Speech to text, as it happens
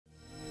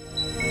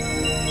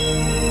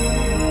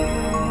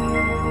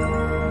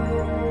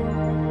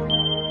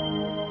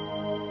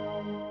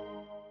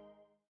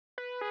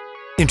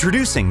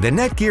Introducing the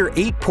Netgear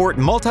 8-port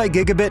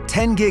multi-gigabit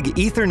 10-gig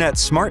Ethernet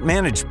Smart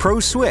Manage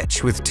Pro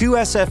switch with 2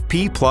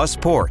 SFP Plus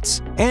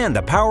ports, and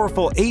the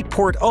powerful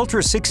 8-port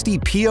Ultra60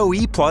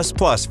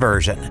 PoE++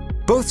 version.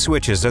 Both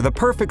switches are the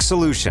perfect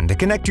solution to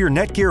connect your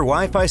Netgear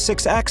Wi-Fi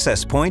 6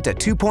 access point at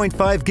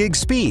 2.5 gig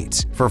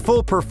speeds for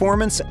full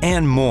performance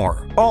and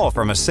more, all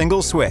from a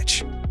single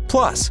switch.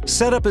 Plus,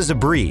 setup is a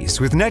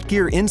breeze with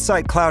Netgear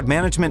Insight Cloud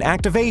Management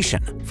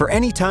activation for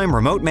anytime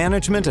remote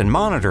management and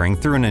monitoring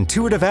through an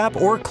intuitive app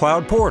or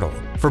cloud portal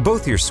for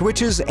both your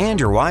switches and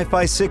your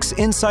Wi-Fi 6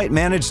 Insight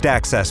managed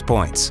access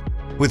points.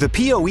 With a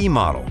PoE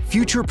model,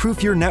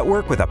 future-proof your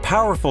network with a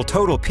powerful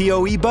total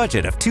PoE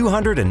budget of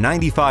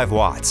 295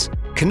 watts.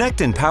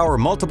 Connect and power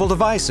multiple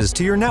devices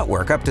to your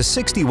network up to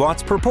 60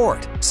 watts per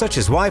port, such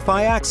as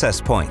Wi-Fi access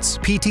points,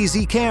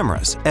 PTZ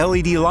cameras,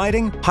 LED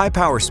lighting,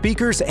 high-power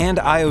speakers, and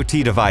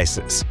IoT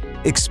devices.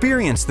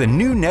 Experience the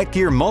new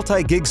Netgear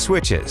multi-gig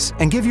switches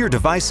and give your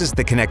devices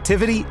the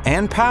connectivity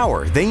and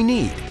power they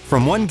need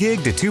from 1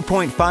 gig to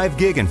 2.5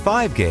 gig and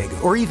 5 gig,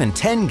 or even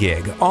 10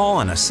 gig, all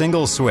on a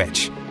single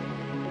switch.